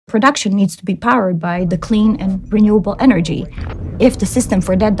production needs to be powered by the clean and renewable energy. If the system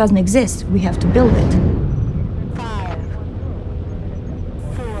for that doesn't exist, we have to build it. 5,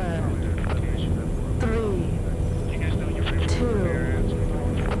 4, 3, 2,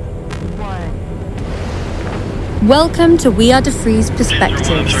 1. Welcome to We Are Defree's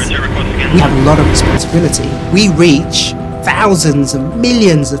Perspectives. We have a lot of responsibility. We reach thousands and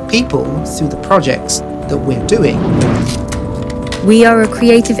millions of people through the projects that we're doing. We are a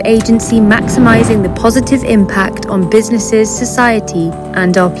creative agency maximizing the positive impact on businesses, society,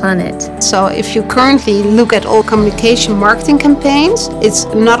 and our planet. So if you currently look at all communication marketing campaigns, it's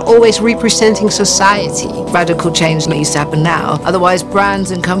not always representing society. Radical change needs to happen now. Otherwise, brands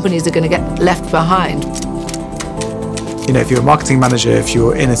and companies are going to get left behind. You know, if you're a marketing manager, if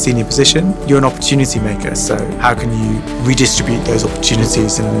you're in a senior position, you're an opportunity maker. So how can you redistribute those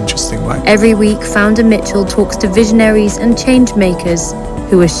opportunities in an interesting way? Every week, Founder Mitchell talks to visionaries and change makers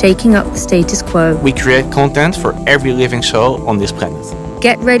who are shaking up the status quo. We create content for every living soul on this planet.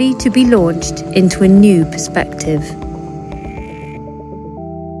 Get ready to be launched into a new perspective.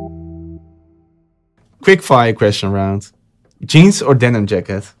 Quick fire question round. Jeans or denim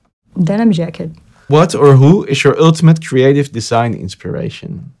jacket? Denim jacket. What or who is your ultimate creative design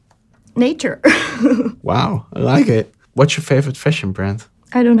inspiration? Nature. Wow, I like it. What's your favorite fashion brand?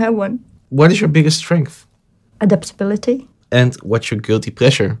 I don't have one. What is your biggest strength? Adaptability. And what's your guilty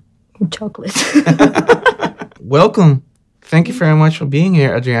pleasure? Chocolate. Welcome. Thank you very much for being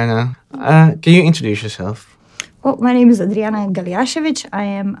here, Adriana. Can you introduce yourself? Well, my name is Adriana Galijasevic. I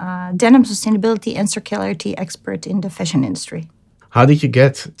am a denim sustainability and circularity expert in the fashion industry. How did you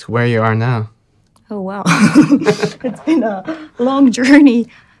get to where you are now? Oh, wow. It's been a long journey.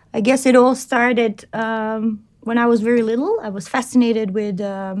 I guess it all started when I was very little. I was fascinated with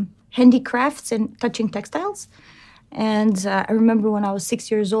handicrafts and touching textiles. And I remember when I was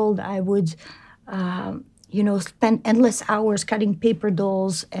 6 years old, I would, spend endless hours cutting paper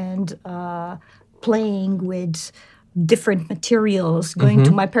dolls and playing with different materials, going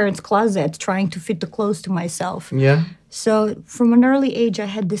to my parents' closet, trying to fit the clothes to myself. Yeah. So from an early age, I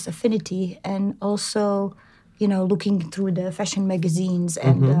had this affinity, and also, looking through the fashion magazines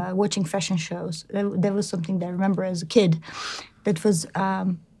and watching fashion shows. That was something that I remember as a kid that was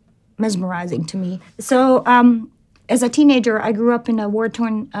mesmerizing to me. So as a teenager, I grew up in a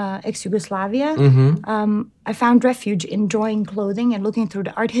war-torn ex-Yugoslavia. I found refuge in drawing clothing and looking through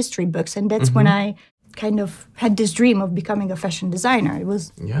the art history books, and that's when I kind of had this dream of becoming a fashion designer. It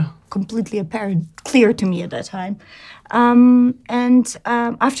was completely apparent, clear to me at that time. And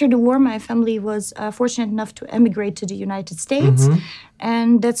after the war, my family was fortunate enough to emigrate to the United States.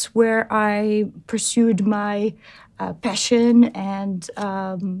 And that's where I pursued my passion and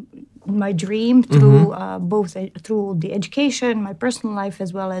my dream through through the education, my personal life,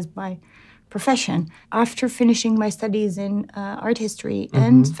 as well as my profession. After finishing my studies in art history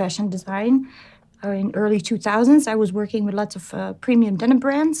and fashion design, in early 2000s, I was working with lots of premium denim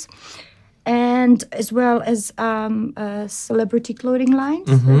brands, and as well as celebrity clothing lines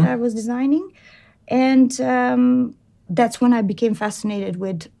that I was designing. And that's when I became fascinated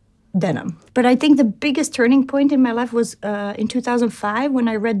with denim. But I think the biggest turning point in my life was in 2005 when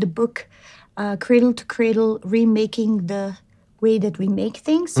I read the book Cradle to Cradle, Remaking the Way That We Make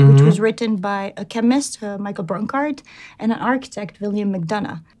Things, which was written by a chemist, Michael Bronkart, and an architect, William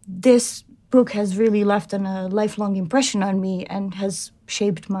McDonough. This book has really left a lifelong impression on me and has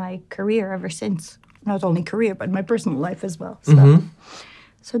shaped my career ever since. Not only career, but my personal life as well.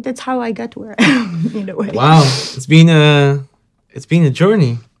 So that's how I got to where I am, in a way. Wow, it's been a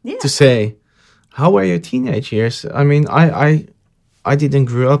journey, to say. How were your teenage years? I mean, I didn't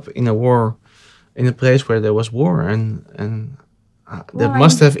grow up in a place where there was war, and that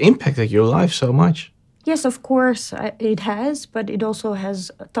must have impacted your life so much. Yes, of course, it has, but it also has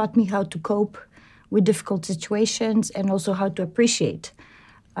taught me how to cope with difficult situations and also how to appreciate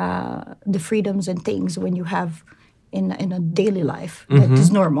the freedoms and things when you have in a daily life that is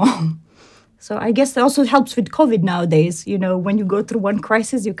normal. So I guess it also helps with COVID nowadays. When you go through one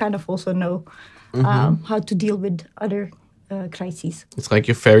crisis, you kind of also know how to deal with other crises. It's like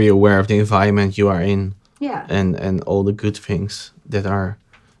you're very aware of the environment you are in, yeah, and all the good things that are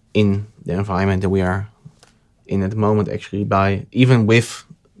in the environment that we are in at the moment, actually, by even with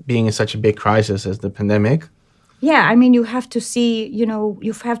being in such a big crisis as the pandemic. Yeah, I mean, you have to see,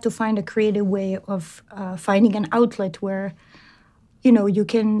 you have to find a creative way of finding an outlet where, you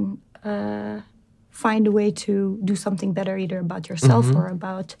can find a way to do something better, either about yourself or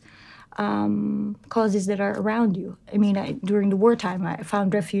about causes that are around you. I mean, during the wartime, I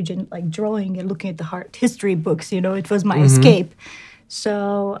found refuge in drawing and looking at the art history books. It was my escape.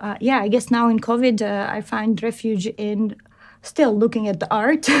 So I guess now in COVID, I find refuge in still looking at the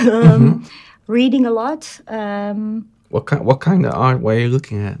art, reading a lot. What kind of art were you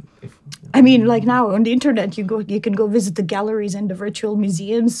looking at? I mean, like now on the internet, you can go visit the galleries and the virtual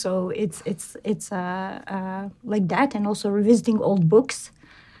museums. So it's like that, and also revisiting old books.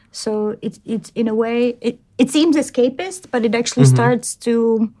 So it's in a way it seems escapist, but it actually starts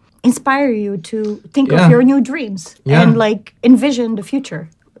to inspire you to think of your new dreams and like envision the future,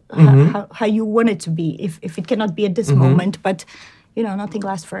 how you want it to be. If it cannot be at this moment, but nothing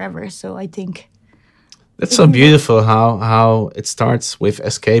lasts forever. So I think. That's so beautiful how it starts with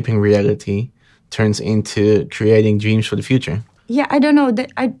escaping reality, turns into creating dreams for the future. Yeah, I don't know.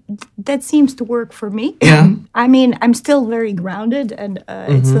 That seems to work for me. Yeah. I mean, I'm still very grounded, and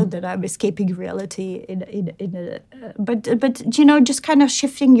it's not that I'm escaping reality. But just kind of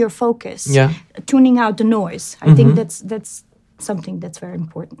shifting your focus, tuning out the noise. I think that's something that's very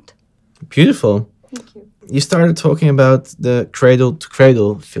important. Beautiful. Thank you. You started talking about the cradle to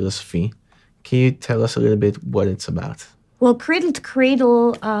cradle philosophy. Can you tell us a little bit what it's about? Well, cradle to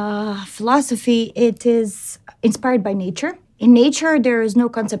cradle philosophy, it is inspired by nature. In nature, there is no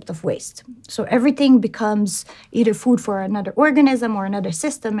concept of waste. So everything becomes either food for another organism or another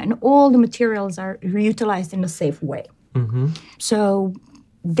system, and all the materials are reutilized in a safe way. So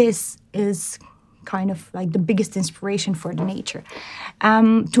this is kind of like the biggest inspiration for the nature.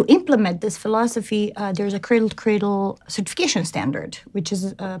 To implement this philosophy, there's a cradle-to-cradle certification standard, which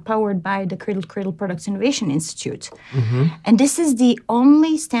is powered by the Cradle-to-Cradle Products Innovation Institute. And this is the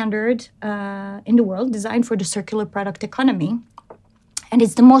only standard in the world designed for the circular product economy. And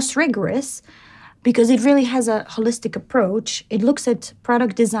it's the most rigorous because it really has a holistic approach. It looks at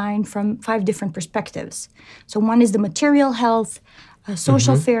product design from 5 different perspectives. So one is the material health,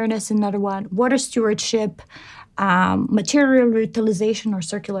 social fairness, another one, water stewardship, material reutilization or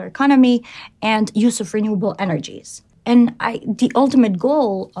circular economy, and use of renewable energies. And the ultimate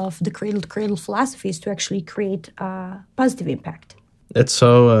goal of the cradle-to-cradle philosophy is to actually create a positive impact. That's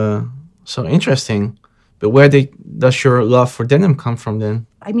so interesting. But where does your love for denim come from then?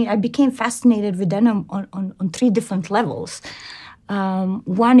 I mean, I became fascinated with denim on 3 different levels.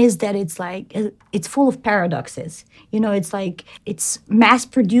 One is that it's full of paradoxes. It's like it's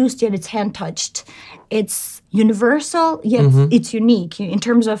mass-produced, yet it's hand-touched. It's universal, yet it's unique. In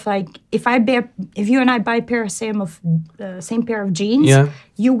terms of like, if you and I buy same pair of jeans,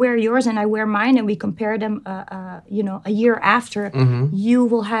 you wear yours and I wear mine, and we compare them, a year after, you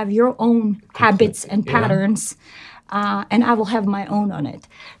will have your own habits and patterns. And I will have my own on it.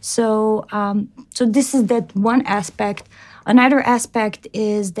 So this is that one aspect. Another aspect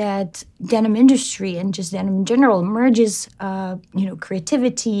is that denim industry and just denim in general merges,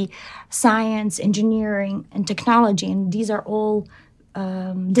 creativity, science, engineering, and technology. And these are all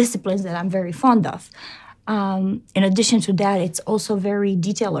disciplines that I'm very fond of. In addition to that, it's also very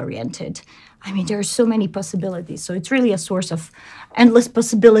detail-oriented. I mean, there are so many possibilities. So it's really a source of endless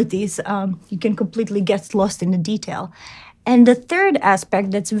possibilities. You can completely get lost in the detail. And the third aspect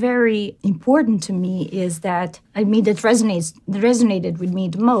that's very important to me is that, that resonated with me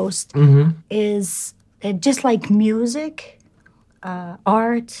the most is that just like music,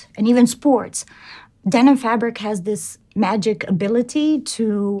 art, and even sports, denim fabric has this magic ability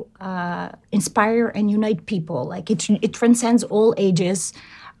to inspire and unite people. Like it transcends all ages,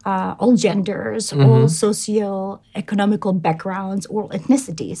 all genders, all socio-economical backgrounds, all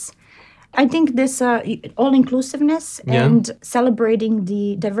ethnicities. I think this all-inclusiveness and celebrating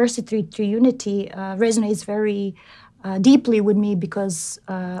the diversity through unity resonates very deeply with me because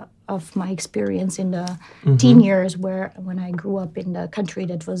of my experience in the teen years when I grew up in the country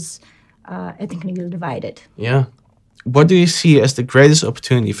that was ethnically divided. Yeah. What do you see as the greatest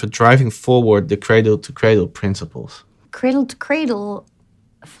opportunity for driving forward the cradle-to-cradle principles? Cradle-to-cradle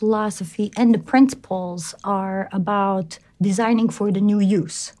philosophy and the principles are about designing for the new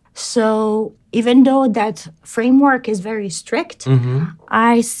use. So even though that framework is very strict,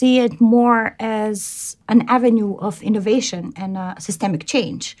 I see it more as an avenue of innovation and systemic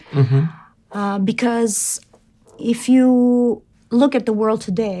change. Because if you look at the world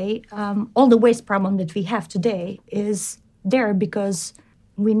today, all the waste problem that we have today is there because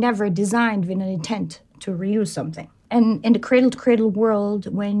we never designed with an intent to reuse something. And in the cradle-to-cradle world,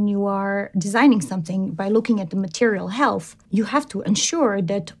 when you are designing something by looking at the material health, you have to ensure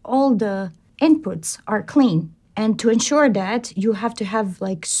that all the inputs are clean. And to ensure that, you have to have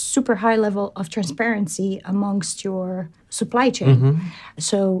like super high level of transparency amongst your supply chain.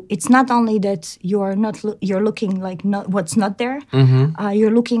 So it's not only that you're looking like what's not there.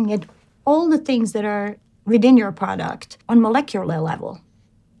 You're looking at all the things that are within your product on molecular level.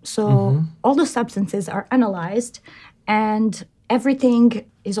 So all the substances are analyzed, and everything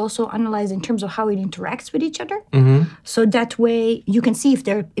is also analyzed in terms of how it interacts with each other. So that way you can see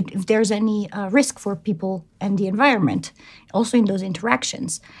if there's any risk for people and the environment, also in those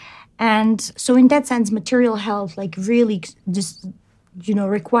interactions. And so in that sense, material health like really just,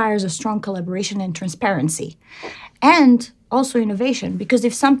 requires a strong collaboration and transparency. And also innovation, because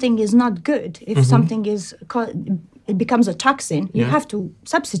if something is not good, if something it becomes a toxin, you have to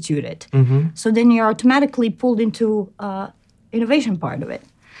substitute it. So then you're automatically pulled into innovation part of it.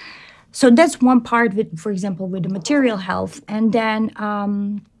 So that's one part, for example, with the material health. And then,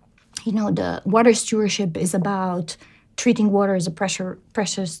 the water stewardship is about treating water as a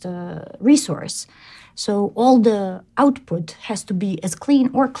precious resource. So all the output has to be as clean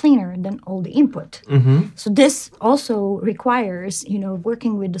or cleaner than all the input. So this also requires,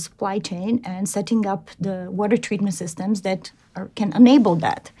 working with the supply chain and setting up the water treatment systems that can enable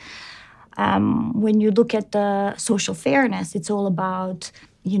that. When you look at the social fairness, it's all about,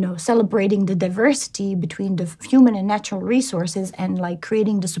 celebrating the diversity between the human and natural resources and like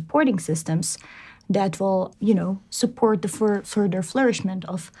creating the supporting systems that will, support the further flourishment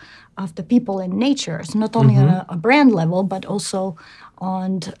of the people and nature. So not only on a brand level, but also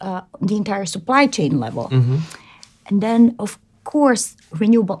on the entire supply chain level. And then, of course,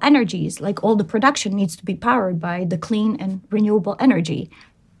 renewable energies, like all the production needs to be powered by the clean and renewable energy.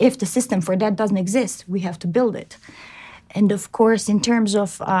 If the system for that doesn't exist, we have to build it. And of course, in terms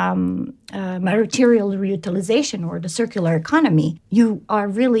of material reutilization or the circular economy, you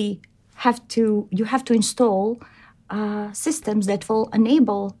have to install systems that will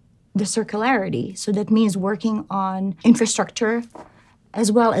enable the circularity. So that means working on infrastructure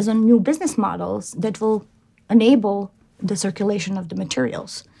as well as on new business models that will enable the circulation of the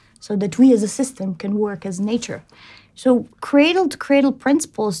materials so that we as a system can work as nature. So cradle-to-cradle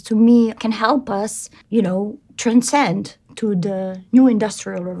principles, to me, can help us, transcend to the new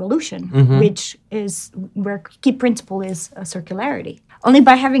industrial revolution, which is where key principle is circularity. Only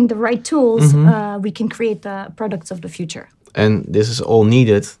by having the right tools, we can create the products of the future. And this is all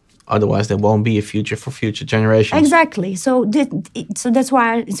needed. Otherwise, there won't be a future for future generations. Exactly. So that's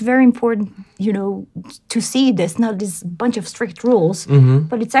why it's very important, to see this, not this bunch of strict rules,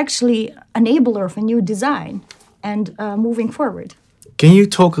 but it's actually enabler of a new design and moving forward. Can you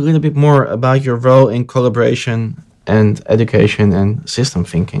talk a little bit more about your role in collaboration and education and system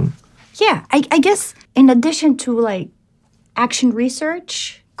thinking? Yeah, I guess in addition to like action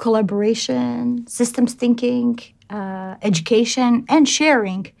research, collaboration, systems thinking, education, and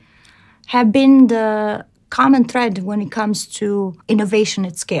sharing have been the common thread when it comes to innovation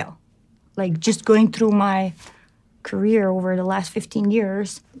at scale. Like just going through my career over the last 15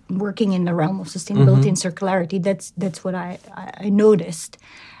 years, working in the realm of sustainability and circularity, that's what I noticed.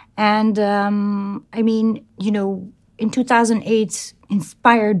 And in 2008,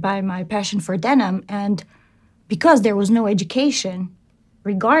 inspired by my passion for denim, and because there was no education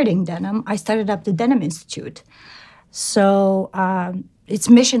regarding denim, I started up the Denim Institute. So its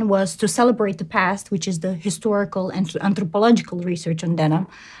mission was to celebrate the past, which is the historical and anthropological research on denim,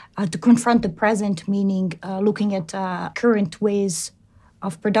 to confront the present, meaning looking at current ways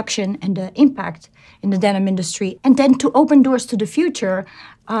of production and the impact in the denim industry, and then to open doors to the future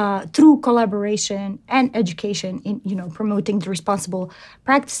through collaboration and education in promoting the responsible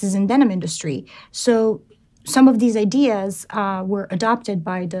practices in denim industry. So some of these ideas were adopted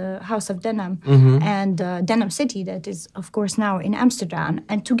by the House of Denim and Denim City, that is, of course, now in Amsterdam.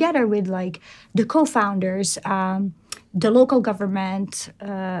 And together with the co-founders, the local government,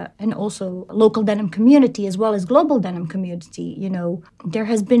 and also local denim community, as well as global denim community, there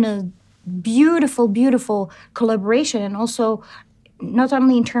has been a beautiful, beautiful collaboration, and also not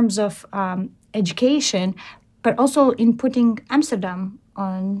only in terms of education, but also in putting Amsterdam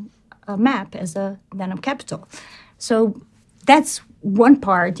on a map as a denim capital. So that's one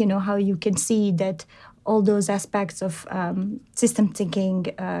part, how you can see that all those aspects of system thinking,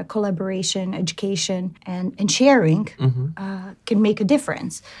 collaboration, education, and sharing can make a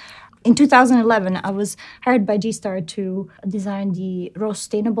difference. In 2011, I was hired by G-Star to design the Raw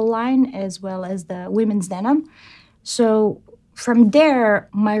Sustainable line as well as the women's denim. So from there,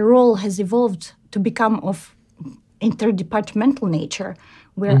 my role has evolved to become of interdepartmental nature,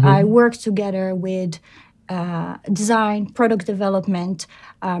 where I work together with design, product development,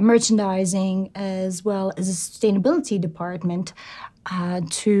 merchandising, as well as a sustainability department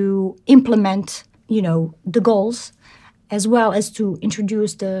to implement, the goals, as well as to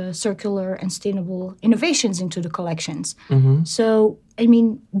introduce the circular and sustainable innovations into the collections. So,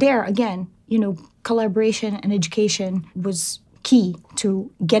 there again, collaboration and education was key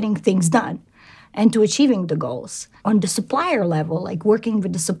to getting things done and to achieving the goals. On the supplier level, like working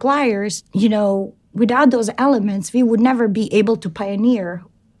with the suppliers, without those elements, we would never be able to pioneer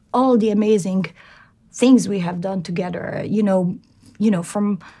all the amazing things we have done together.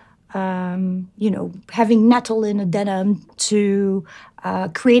 From having nettle in a denim to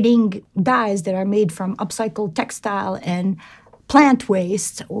creating dyes that are made from upcycled textile and plant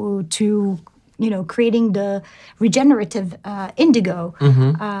waste, or to creating the regenerative indigo,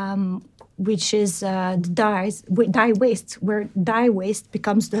 which is dye waste, where dye waste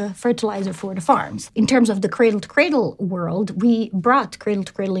becomes the fertilizer for the farms. In terms of the cradle-to-cradle world, we brought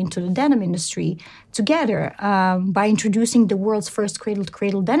cradle-to-cradle into the denim industry together by introducing the world's first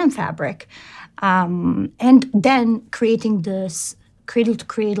cradle-to-cradle denim fabric, and then creating this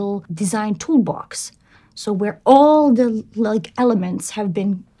cradle-to-cradle design toolbox. So where all the elements have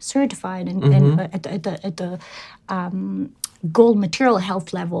been certified and at the gold material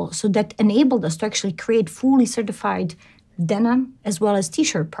health level, so that enabled us to actually create fully certified denim as well as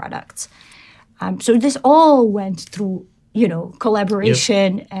t-shirt products. So this all went through,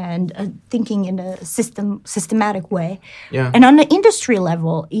 collaboration and thinking in a systematic way. Yeah. And on the industry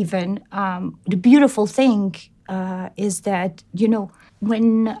level, even the beautiful thing is that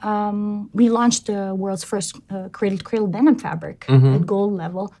when we launched the world's first cradle-to-cradle denim fabric at gold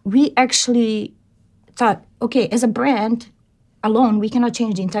level, we actually thought, okay, as a brand alone, we cannot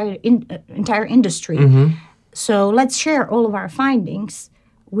change the entire industry. So let's share all of our findings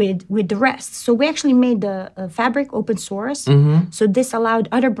with the rest. So we actually made the fabric open source. So this allowed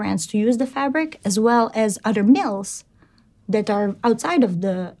other brands to use the fabric, as well as other mills that are outside of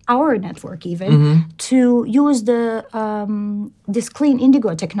our network even, to use this clean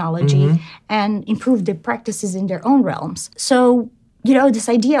indigo technology and improve the practices in their own realms. So, this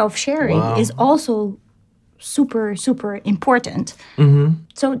idea of sharing is also super, super important.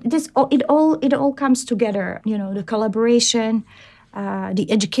 So it all comes together, the collaboration, the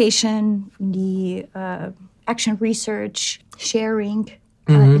education, the action research, sharing.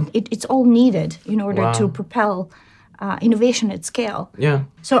 It's all needed in order to propel innovation at scale. Yeah.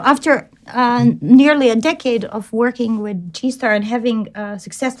 So after nearly a decade of working with G-Star and having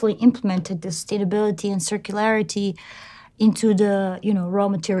successfully implemented the sustainability and circularity into the raw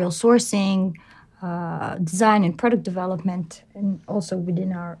material sourcing, design and product development, and also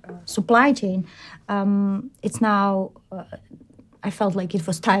within our supply chain, it's now. I felt like it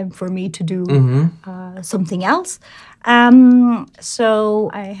was time for me to do something else. So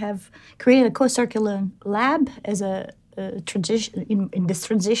I have created a co-circular lab as a transition in this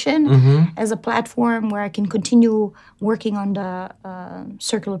transition, as a platform where I can continue working on the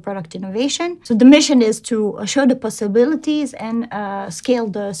circular product innovation. So the mission is to show the possibilities and scale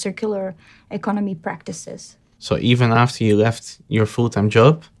the circular economy practices. So even after you left your full-time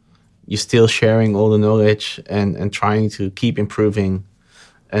job, you're still sharing all the knowledge and trying to keep improving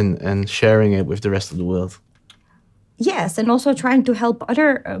and sharing it with the rest of the world. Yes, and also trying to help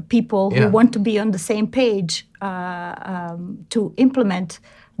other people who want to be on the same page to implement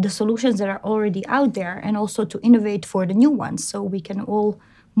the solutions that are already out there, and also to innovate for the new ones, so we can all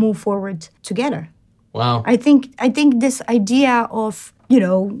move forward together. Wow! I think this idea of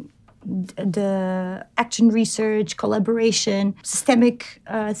the action research, collaboration, systemic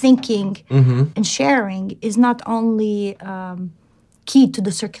thinking, and sharing is not only key to the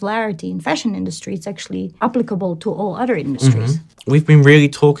circularity in fashion industry, it's actually applicable to all other industries. We've been really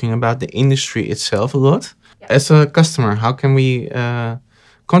talking about the industry itself a lot. Yeah. As a customer, how can we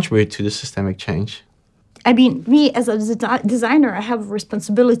contribute to the systemic change? I mean, me as a designer, I have a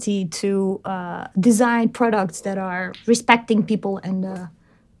responsibility to design products that are respecting people and the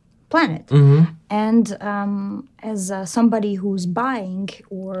planet. And as somebody who's buying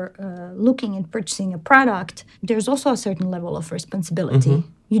or looking and purchasing a product, there's also a certain level of responsibility.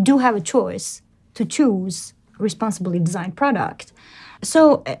 You do have a choice to choose a responsibly designed product.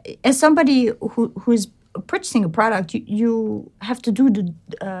 So as somebody who's purchasing a product, you have to do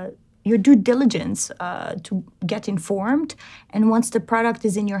your due diligence to get informed. And once the product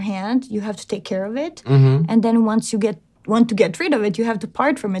is in your hand, you have to take care of it. And then once you want to get rid of it, you have to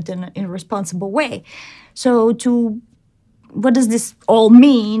part from it in a responsible way. So what does this all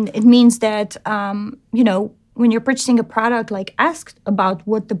mean? It means that, when you're purchasing a product, ask about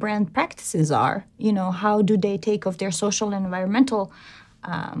what the brand practices are. How do they take care of their social and environmental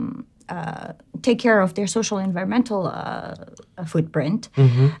footprint?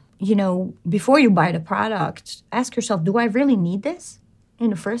 Before you buy the product, ask yourself, do I really need this in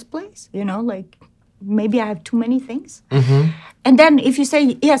the first place? maybe I have too many things. And then if you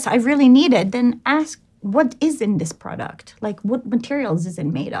say, yes, I really need it, then ask, what is in this product? Like, what materials is it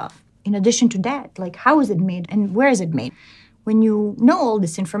made of? In addition to that, like, how is it made and where is it made? When you know all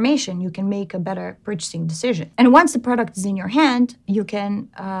this information, you can make a better purchasing decision. And once the product is in your hand, you can,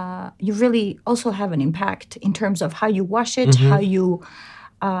 you really also have an impact in terms of how you wash it, how you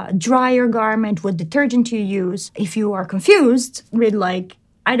dry your garment, what detergent you use. If you are confused with, like,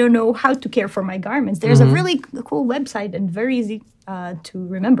 I don't know how to care for my garments, there's a really cool website and very easy to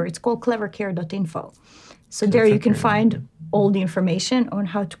remember. It's called clevercare.info. So there you can find all the information on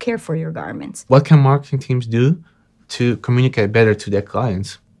how to care for your garments. What can marketing teams do to communicate better to their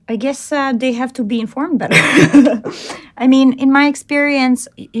clients? I guess they have to be informed better. I mean, in my experience,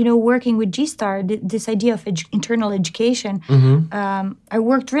 working with G-Star, this idea of internal education, I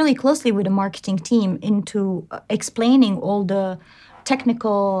worked really closely with the marketing team into explaining all the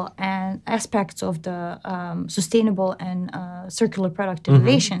technical and aspects of the sustainable and circular product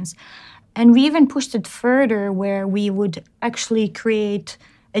innovations. And we even pushed it further where we would actually create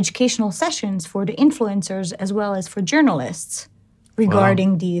educational sessions for the influencers as well as for journalists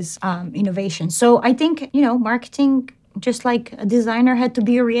regarding these innovations. So I think, marketing, just like a designer had to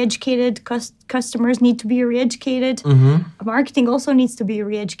be re-educated, customers need to be re-educated. Marketing also needs to be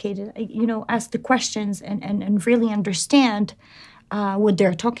re-educated, ask the questions and really understand what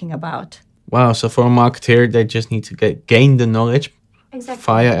they're talking about. Wow, so for a marketeer, they just need to gain the knowledge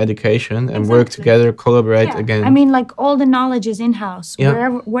via education and work together, collaborate again. I mean, like, all the knowledge is in-house.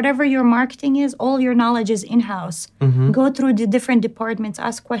 Whatever your marketing is, all your knowledge is in-house. Go through the different departments,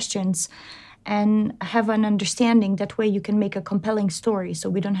 ask questions, and have an understanding. That way you can make a compelling story so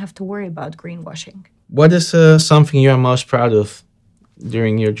we don't have to worry about greenwashing. What is something you're most proud of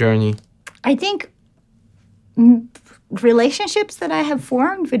during your journey? I think relationships that I have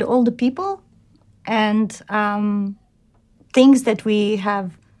formed with all the people and things that we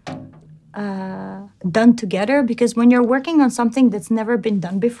have done together, because when you're working on something that's never been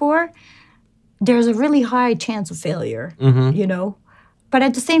done before, there's a really high chance of failure, But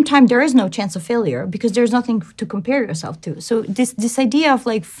at the same time, there is no chance of failure because there's nothing to compare yourself to. So this idea of,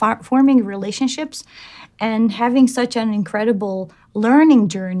 like, forming relationships and having such an incredible learning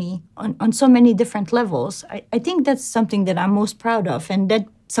journey on so many different levels, I think that's something that I'm most proud of, and that's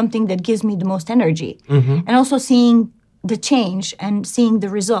something that gives me the most energy. And also seeing the change and seeing the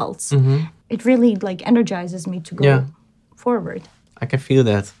results, it really, like, energizes me to go forward. I can feel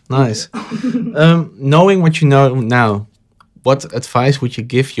that. Nice. Knowing what you know now, what advice would you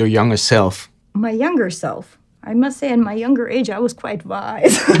give your younger self? My younger self? I must say, at my younger age, I was quite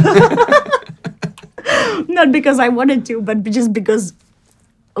wise. Not because I wanted to, but just because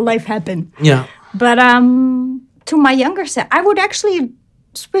life happened. Yeah. But to my younger self, I would actually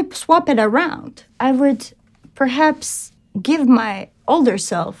swap it around. I would perhaps give my older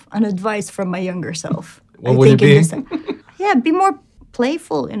self an advice from my younger self. What would it be? Be more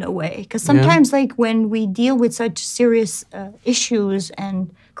playful in a way. Because sometimes, like, when we deal with such serious issues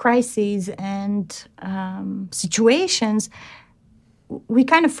and crises and situations, we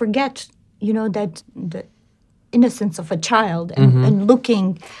kind of forget, that the innocence of a child and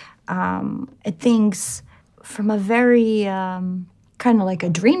looking at things from a very kind of like a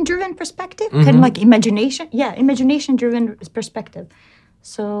dream-driven perspective, kind of like imagination-driven perspective.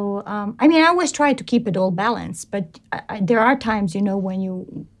 So, I mean, I always try to keep it all balanced, but there are times, when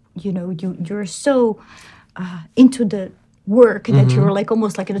you're so into the work that you're, like,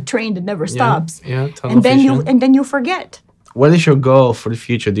 almost like in a train that never stops. And then you forget. What is your goal for the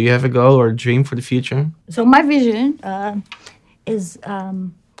future? Do you have a goal or a dream for the future? So my vision is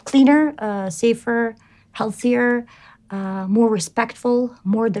cleaner, safer, healthier, more respectful,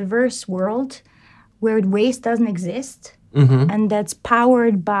 more diverse world where waste doesn't exist. And that's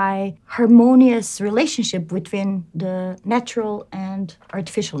powered by harmonious relationship between the natural and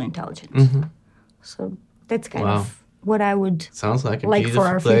artificial intelligence. So that's kind of what I would Sounds like a for beautiful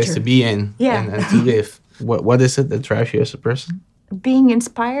our place future. to be in and to live. What is it that drives you as a person? Being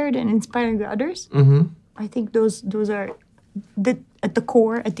inspired and inspiring others. I think those are at the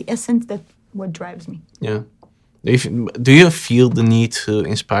core, at the essence, that's what drives me. Yeah. Do you feel the need to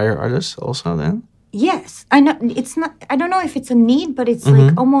inspire others also then? Yes, I know. It's not. I don't know if it's a need, but it's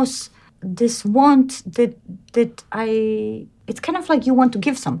like almost this want that I. It's kind of like you want to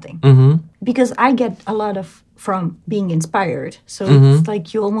give something because I get a lot from being inspired. So it's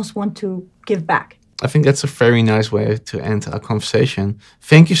like you almost want to give back. I think that's a very nice way to end our conversation.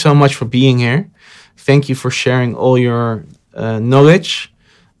 Thank you so much for being here. Thank you for sharing all your knowledge,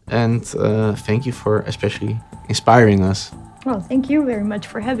 and thank you for especially inspiring us. Well, thank you very much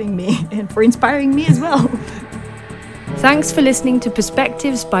for having me and for inspiring me as well. Thanks for listening to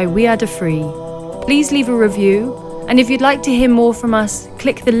Perspectives by We Are the Free. Please leave a review, and if you'd like to hear more from us,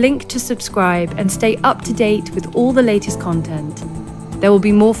 click the link to subscribe and stay up to date with all the latest content. There will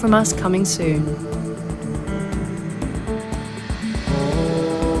be more from us coming soon.